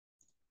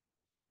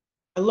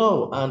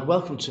Hello, and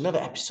welcome to another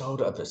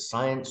episode of the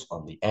Science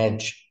on the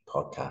Edge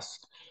podcast.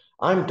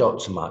 I'm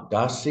Dr. Mark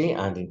Darcy,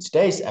 and in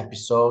today's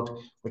episode,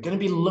 we're going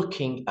to be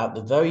looking at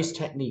the various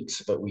techniques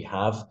that we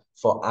have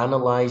for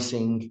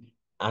analyzing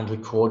and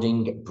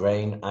recording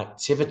brain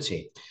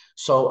activity.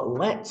 So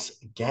let's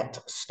get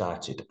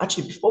started.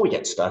 Actually, before we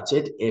get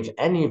started, if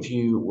any of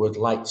you would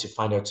like to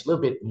find out a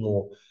little bit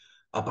more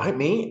about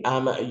me,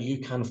 you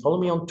can follow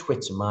me on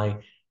Twitter. My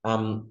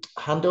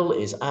handle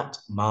is at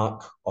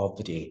Mark of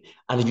the D.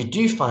 And if you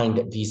do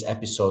find these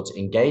episodes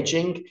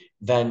engaging,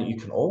 then you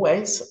can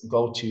always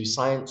go to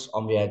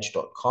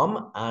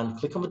scienceontheedge.com and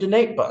click on the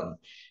donate button.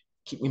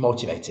 Keep me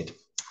motivated.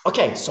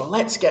 Okay, so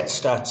let's get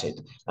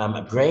started.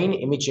 Brain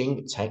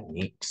imaging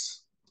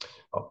techniques.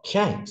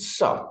 Okay,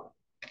 so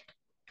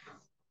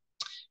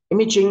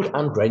imaging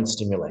and brain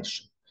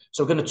stimulation.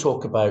 So we're going to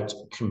talk about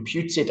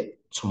computed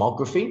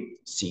tomography,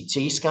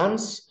 CT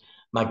scans,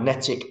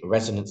 magnetic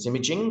resonance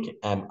imaging,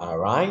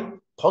 MRI,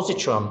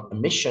 positron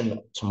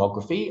emission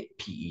tomography,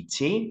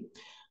 PET,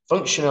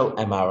 functional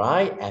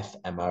MRI,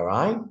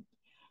 fMRI,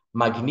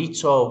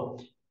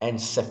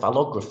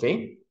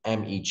 magnetoencephalography,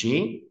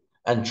 MEG,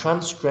 and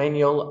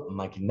transcranial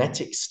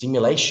magnetic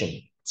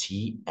stimulation,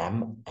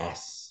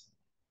 TMS.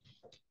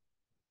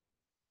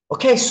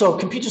 Okay, so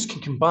computers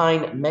can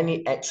combine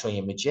many X-ray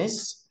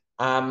images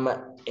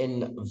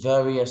in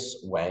various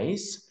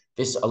ways.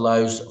 This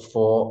allows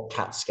for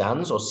CAT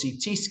scans or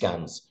CT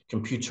scans,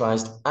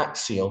 computerized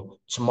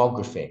axial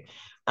tomography.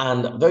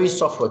 And various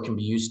software can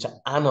be used to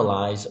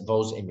analyze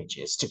those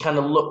images to kind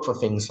of look for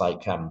things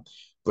like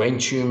brain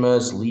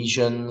tumors,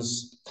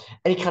 lesions,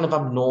 any kind of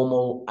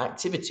abnormal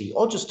activity,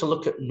 or just to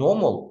look at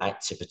normal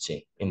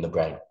activity in the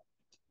brain.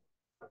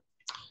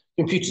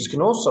 Computers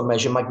can also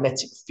measure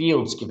magnetic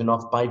fields given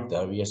off by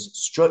various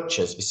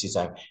structures. This is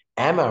how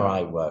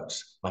MRI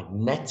works,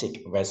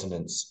 magnetic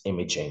resonance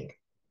imaging.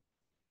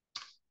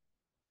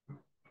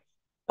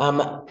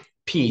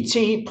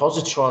 PET,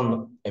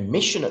 positron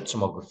emission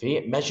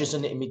tomography, measures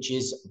an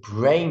image's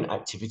brain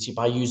activity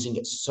by using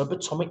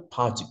subatomic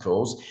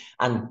particles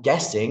and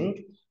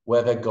guessing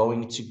where they're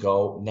going to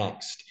go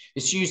next.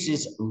 This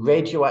uses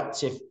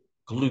radioactive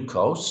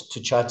glucose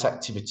to chart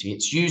activity.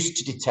 It's used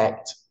to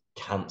detect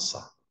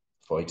cancer,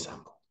 for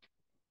example.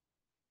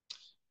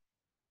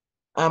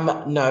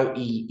 Now,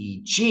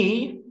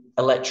 EEG,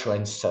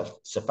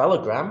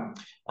 electroencephalogram,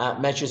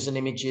 measures an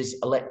image's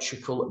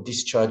electrical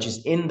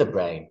discharges in the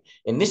brain.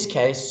 In this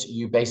case,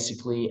 you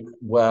basically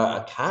wear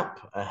a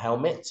cap, a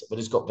helmet, that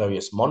has got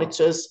various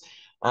monitors,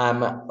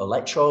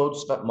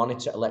 electrodes that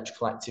monitor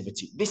electrical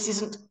activity. This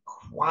isn't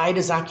quite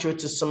as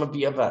accurate as some of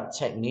the other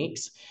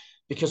techniques,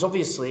 because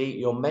obviously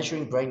you're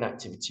measuring brain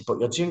activity,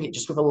 but you're doing it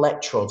just with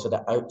electrodes that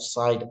are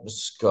outside the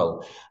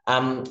skull.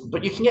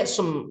 But you can get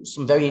some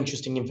very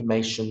interesting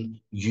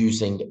information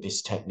using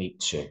this technique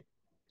too.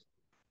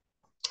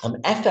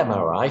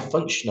 fMRI,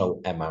 functional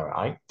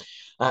MRI,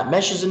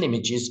 measures and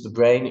images the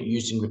brain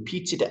using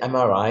repeated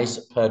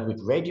MRIs paired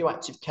with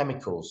radioactive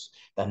chemicals,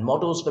 then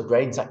models the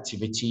brain's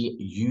activity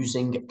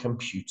using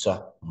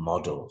computer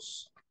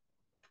models.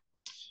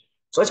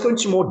 So let's go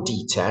into more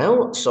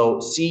detail. So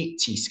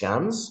CT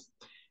scans,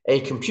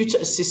 a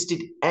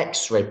computer-assisted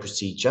X-ray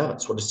procedure,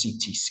 that's what a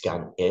CT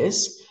scan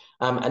is.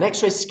 An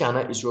X-ray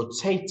scanner is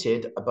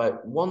rotated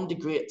about 1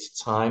 degree at a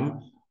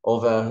time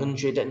over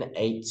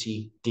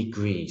 180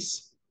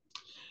 degrees.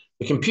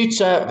 The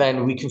computer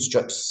then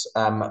reconstructs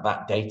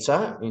that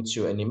data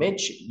into an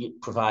image. It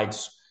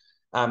provides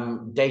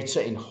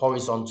data in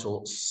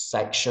horizontal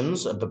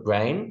sections of the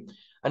brain,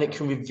 and it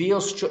can reveal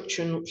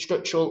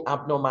structural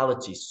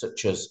abnormalities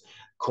such as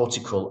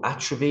cortical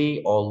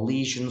atrophy or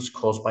lesions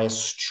caused by a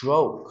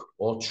stroke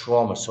or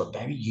trauma. So a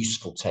very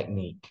useful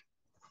technique.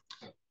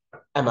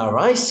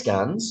 MRI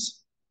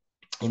scans,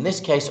 in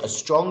this case, a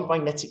strong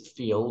magnetic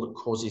field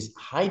causes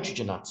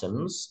hydrogen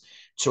atoms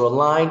to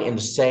align in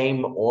the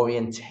same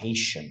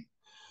orientation.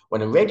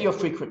 When a radio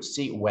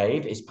frequency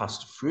wave is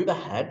passed through the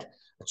head,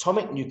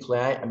 atomic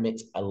nuclei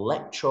emit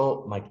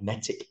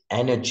electromagnetic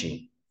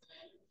energy.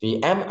 The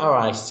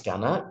MRI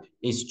scanner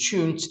is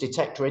tuned to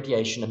detect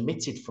radiation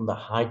emitted from the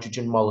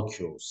hydrogen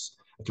molecules.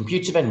 A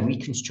computer then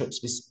reconstructs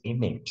this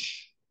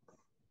image.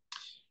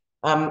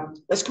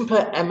 Let's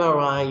compare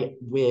MRI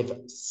with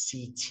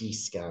CT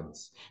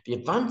scans. The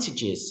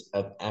advantages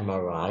of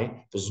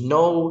MRI, there's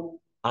no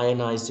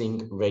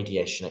ionizing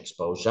radiation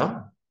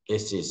exposure.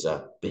 This is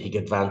a big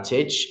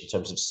advantage in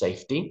terms of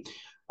safety.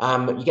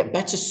 You get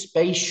better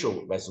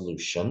spatial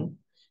resolution.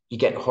 You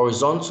get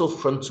horizontal,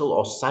 frontal,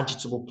 or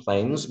sagittal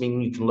planes,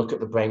 meaning you can look at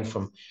the brain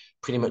from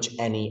pretty much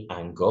any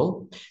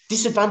angle.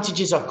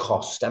 Disadvantages are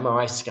cost.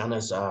 MRI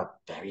scanners are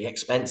very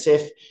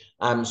expensive,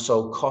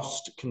 so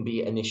cost can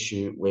be an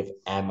issue with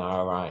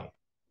MRI.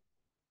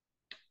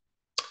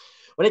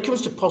 When it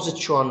comes to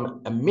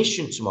positron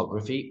emission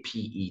tomography,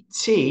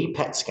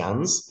 PET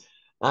scans,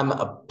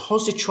 a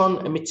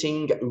positron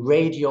emitting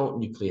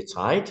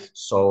radionucleotide,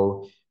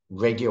 so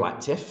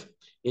radioactive,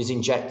 is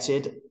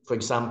injected, for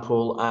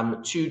example,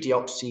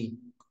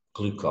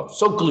 2-deoxyglucose.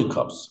 So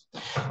glucose.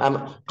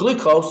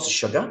 Glucose,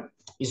 sugar,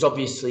 is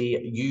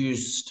obviously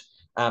used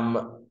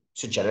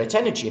to generate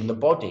energy in the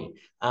body.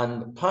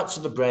 And parts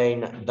of the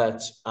brain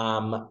that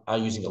are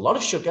using a lot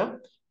of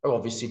sugar are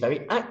obviously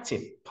very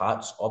active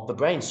parts of the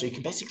brain. So you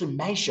can basically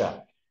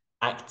measure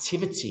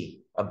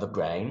activity of the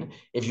brain.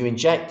 If you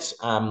inject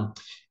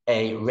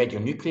a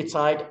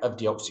radionucleotide of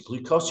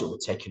deoxyglucose, it will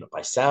be taken up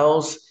by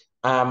cells,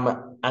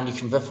 and you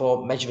can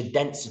therefore measure the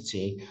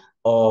density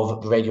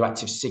of the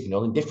radioactive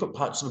signal in different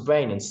parts of the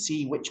brain and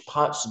see which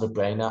parts of the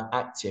brain are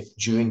active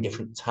during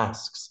different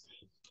tasks.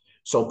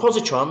 So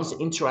positrons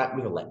interact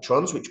with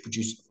electrons, which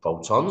produce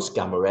photons,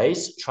 gamma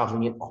rays,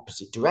 traveling in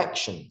opposite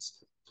directions.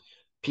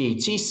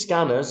 PET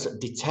scanners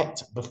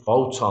detect the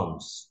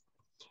photons.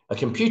 A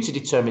computer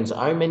determines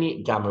how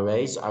many gamma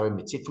rays are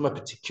emitted from a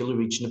particular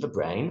region of the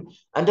brain,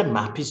 and a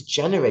map is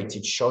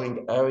generated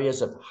showing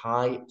areas of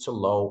high to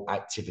low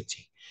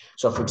activity.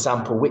 So, for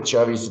example, which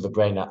areas of the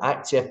brain are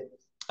active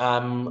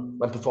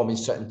when performing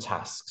certain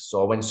tasks,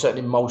 or when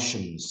certain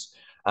emotions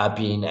are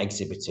being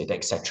exhibited,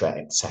 etc.,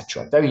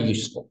 etc. Very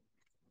useful.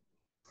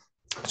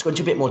 Let's go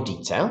into a bit more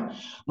detail.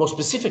 More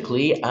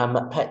specifically,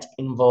 PET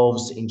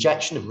involves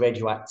injection of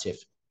radioactive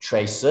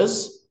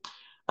tracers.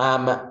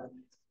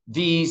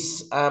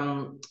 These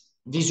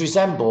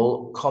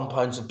resemble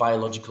compounds of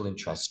biological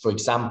interest, for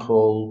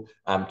example,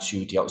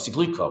 to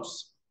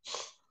deoxyglucose.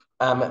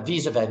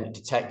 These are then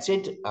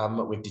detected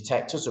with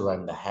detectors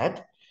around the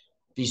head.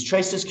 These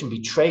tracers can be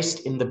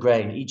traced in the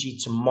brain, e.g.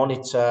 to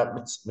monitor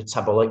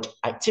metabolic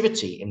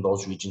activity in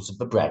those regions of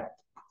the brain.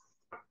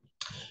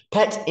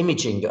 PET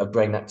imaging of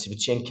brain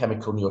activity and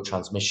chemical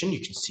neurotransmission. You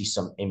can see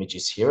some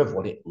images here of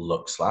what it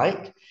looks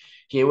like.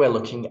 Here we're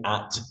looking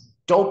at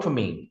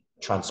dopamine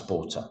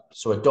transporter.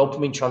 So a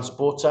dopamine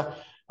transporter,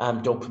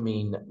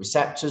 dopamine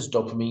receptors,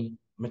 dopamine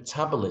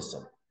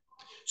metabolism.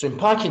 So in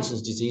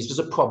Parkinson's disease, there's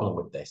a problem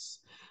with this.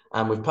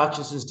 With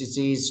Parkinson's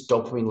disease,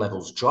 dopamine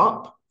levels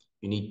drop.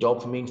 You need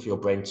dopamine for your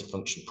brain to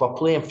function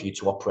properly and for you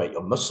to operate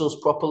your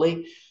muscles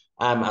properly.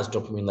 As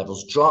dopamine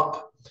levels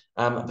drop,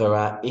 there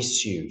are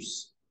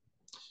issues.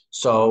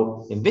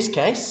 So in this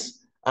case,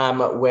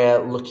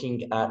 we're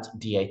looking at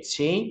DAT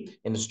in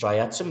the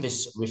striatum.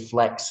 This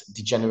reflects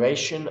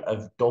degeneration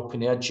of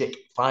dopaminergic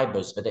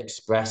fibers that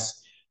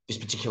express this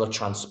particular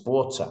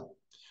transporter.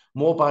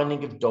 More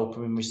binding of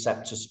dopamine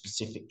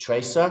receptor-specific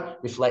tracer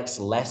reflects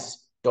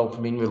less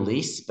dopamine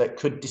release that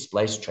could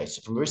displace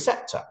tracer from the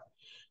receptor.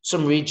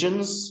 Some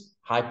regions,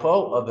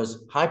 hypo,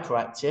 others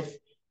hyperactive.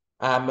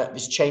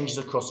 This changes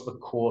across the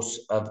course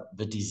of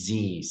the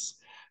disease.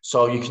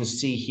 So you can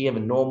see here the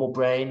normal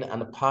brain and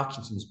the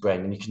Parkinson's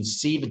brain, and you can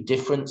see the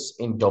difference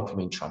in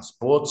dopamine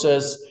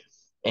transporters,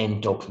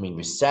 in dopamine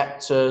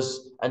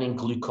receptors, and in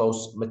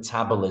glucose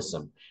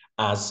metabolism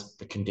as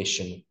the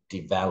condition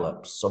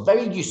develops. So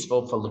very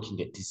useful for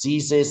looking at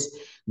diseases,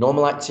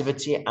 normal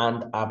activity,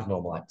 and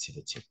abnormal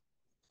activity.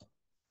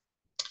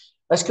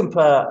 Let's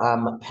compare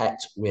PET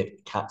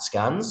with CAT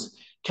scans.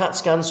 CAT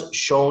scans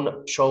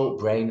show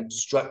brain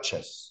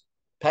structures.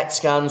 PET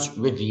scans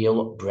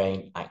reveal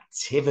brain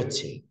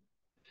activity.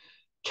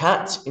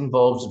 CAT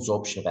involves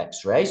absorption of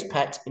X-rays.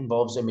 PET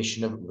involves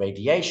emission of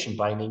radiation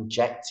by an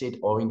injected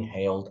or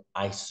inhaled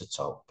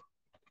isotope.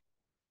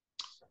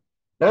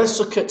 Now let's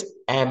look at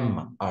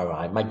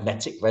MRI,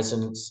 magnetic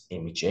resonance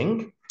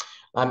imaging.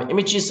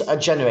 Images are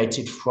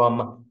generated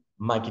from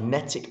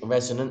magnetic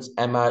resonance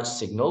MR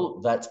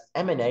signal that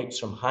emanates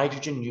from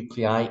hydrogen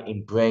nuclei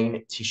in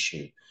brain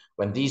tissue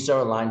when these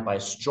are aligned by a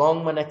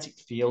strong magnetic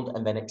field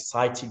and then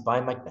excited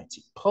by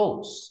magnetic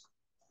pulse.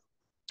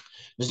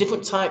 There's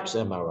different types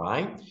of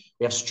MRI.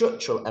 We have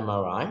structural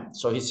MRI.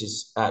 So this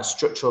is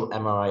structural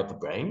MRI of the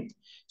brain.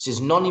 This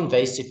is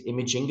non-invasive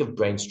imaging of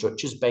brain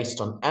structures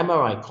based on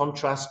MRI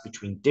contrast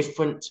between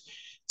different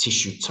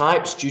tissue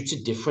types due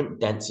to different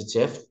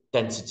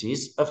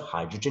densities of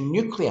hydrogen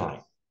nuclei.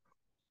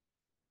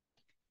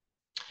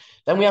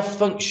 Then we have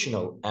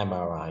functional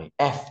MRI,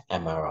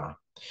 fMRI.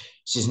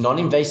 This is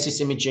non-invasive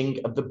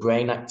imaging of the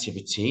brain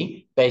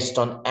activity based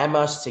on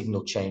MR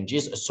signal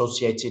changes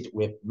associated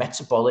with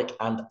metabolic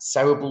and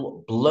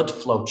cerebral blood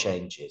flow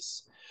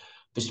changes.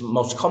 This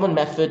most common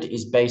method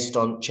is based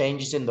on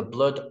changes in the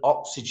blood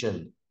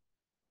oxygen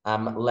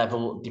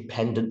level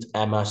dependent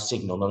MR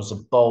signal, known as a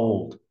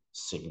bold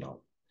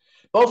signal.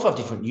 Both have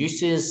different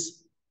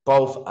uses.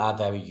 Both are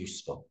very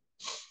useful.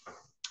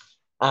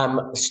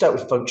 Let's start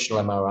with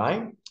functional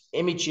MRI.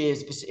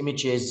 This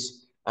images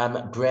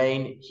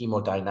brain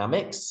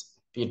hemodynamics,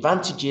 the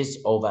advantages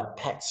over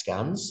PET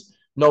scans,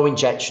 no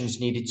injections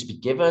needed to be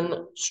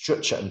given,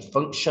 structure and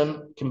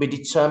function can be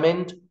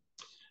determined,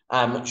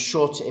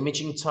 shorter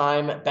imaging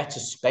time, better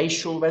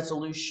spatial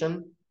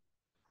resolution,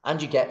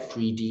 and you get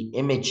 3D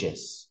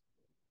images.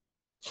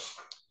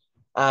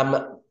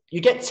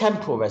 You get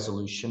temporal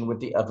resolution with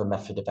the other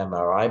method of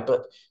MRI,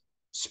 but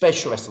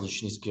spatial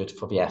resolution is good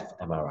for the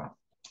fMRI.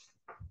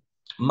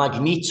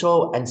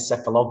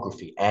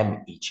 Magnetoencephalography,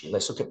 MEG.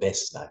 Let's look at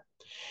this now.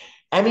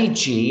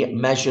 MEG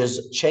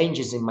measures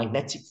changes in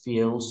magnetic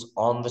fields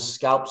on the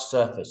scalp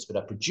surface that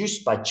are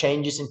produced by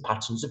changes in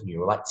patterns of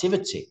neural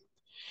activity.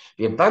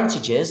 The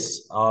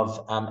advantages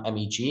of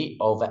MEG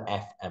over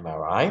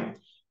fMRI: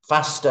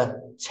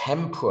 faster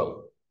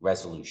temporal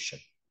resolution.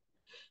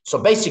 So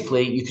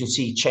basically, you can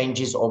see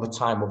changes over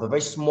time, over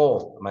very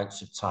small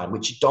amounts of time,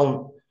 which you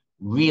don't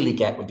really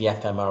get with the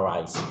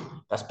fMRIs.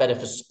 That's better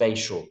for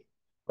spatial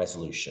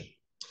resolution.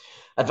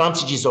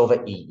 Advantages over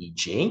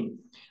EEG: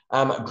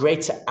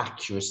 greater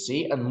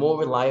accuracy and more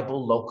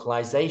reliable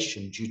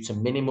localization due to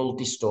minimal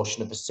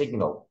distortion of the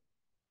signal,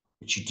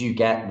 which you do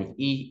get with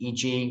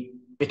EEG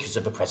because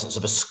of the presence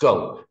of a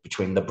skull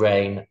between the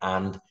brain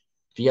and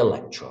the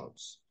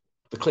electrodes.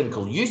 The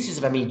clinical uses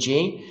of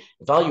MEG: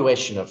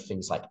 evaluation of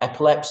things like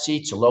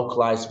epilepsy to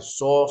localize the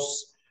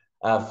source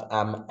of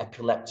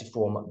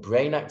epileptiform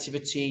brain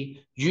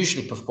activity,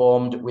 usually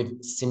performed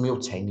with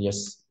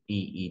simultaneous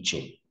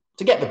EEG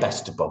to get the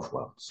best of both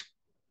worlds.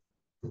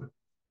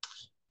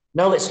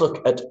 Now let's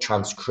look at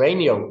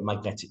transcranial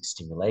magnetic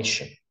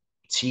stimulation,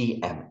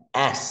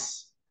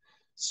 TMS.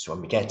 This is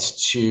when we get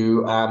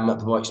to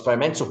the more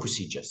experimental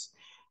procedures.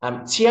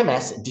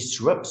 TMS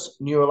disrupts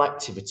neural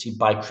activity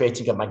by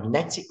creating a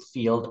magnetic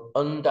field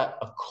under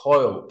a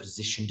coil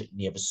positioned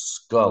near the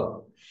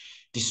skull.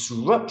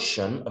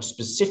 Disruption of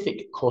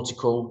specific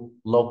cortical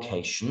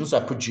locations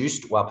are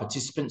produced while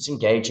participants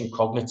engage in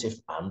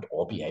cognitive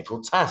and/or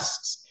behavioral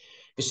tasks.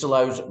 This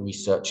allows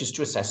researchers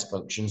to assess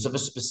functions of a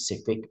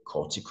specific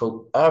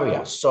cortical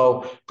area.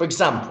 So, for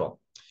example,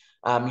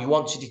 you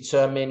want to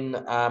determine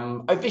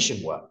how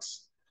vision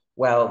works.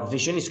 Well,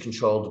 vision is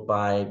controlled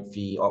by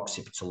the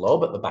occipital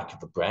lobe at the back of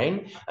the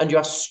brain, and you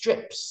have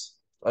strips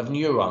of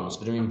neurons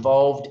that are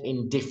involved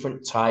in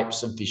different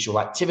types of visual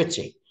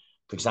activity.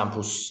 For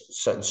example,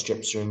 certain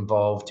strips are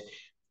involved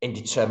in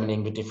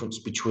determining the difference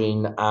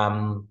between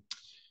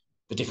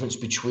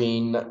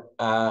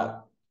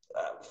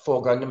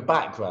foreground and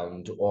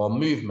background, or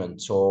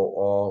movement,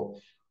 or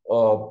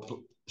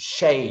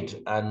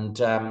shade and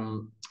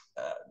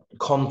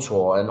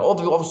contour, and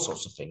all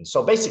sorts of things.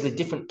 So basically,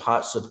 different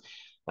parts of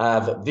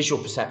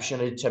visual perception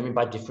are determined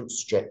by different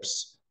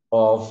strips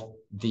of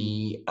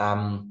the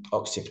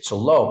occipital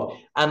lobe.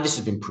 And this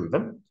has been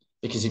proven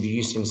because if you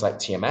use things like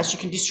TMS, you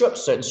can disrupt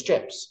certain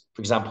strips.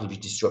 For example, if you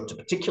disrupt a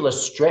particular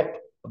strip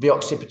of the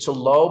occipital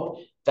lobe,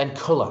 then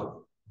color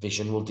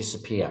vision will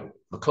disappear.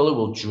 The color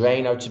will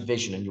drain out of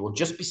vision, and you will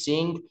just be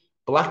seeing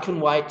black and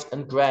white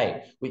and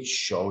gray, which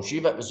shows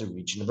you that there's a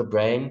region of the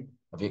brain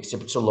of the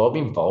occipital lobe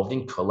involved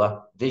in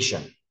color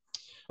vision.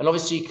 And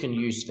obviously, you can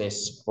use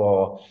this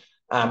for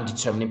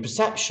determining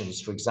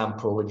perceptions. For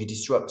example, if you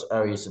disrupt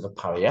areas of the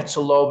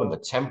parietal lobe and the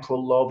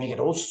temporal lobe, you get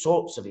all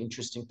sorts of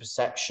interesting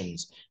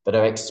perceptions that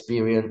are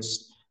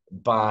experienced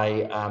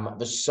by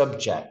the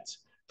subject.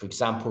 For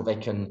example, they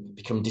can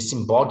become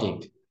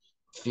disembodied,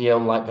 feel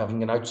like they're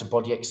having an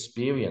out-of-body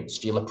experience,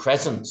 feel a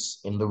presence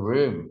in the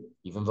room,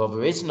 even though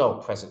there is no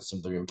presence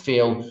in the room,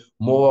 feel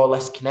more or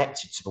less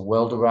connected to the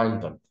world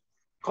around them.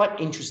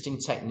 Quite interesting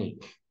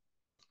technique.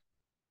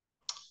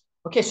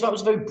 Okay, so that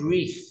was a very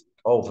brief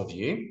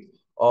overview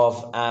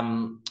of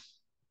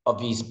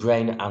these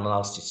brain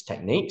analysis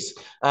techniques.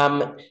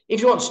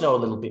 If you want to know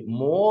a little bit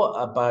more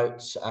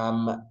about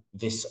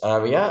this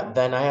area,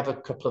 then I have a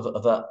couple of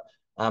other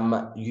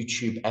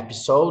YouTube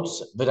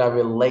episodes that are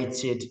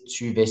related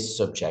to this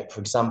subject.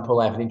 For example,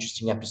 I have an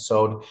interesting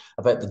episode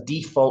about the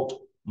default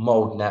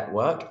mode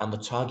network and the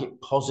target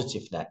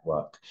positive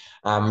network.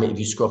 If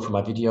you scroll through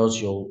my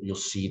videos, you'll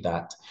see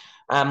that.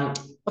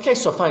 Okay,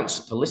 so thanks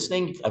for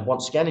listening. And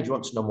once again, if you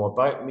want to know more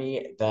about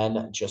me,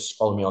 then just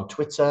follow me on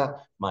Twitter.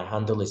 My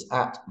handle is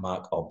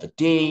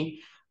 @MarkOfTheD.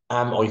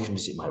 Or you can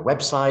visit my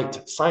website,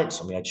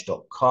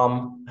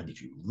 scienceontheedge.com. And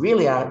if you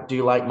really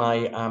do like my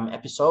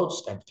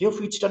episodes, then feel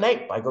free to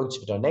donate by going to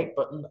the donate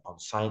button on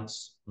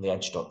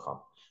scienceontheedge.com.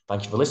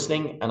 Thank you for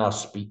listening, and I'll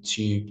speak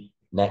to you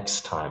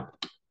next time.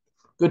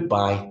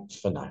 Goodbye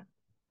for now.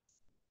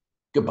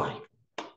 Goodbye.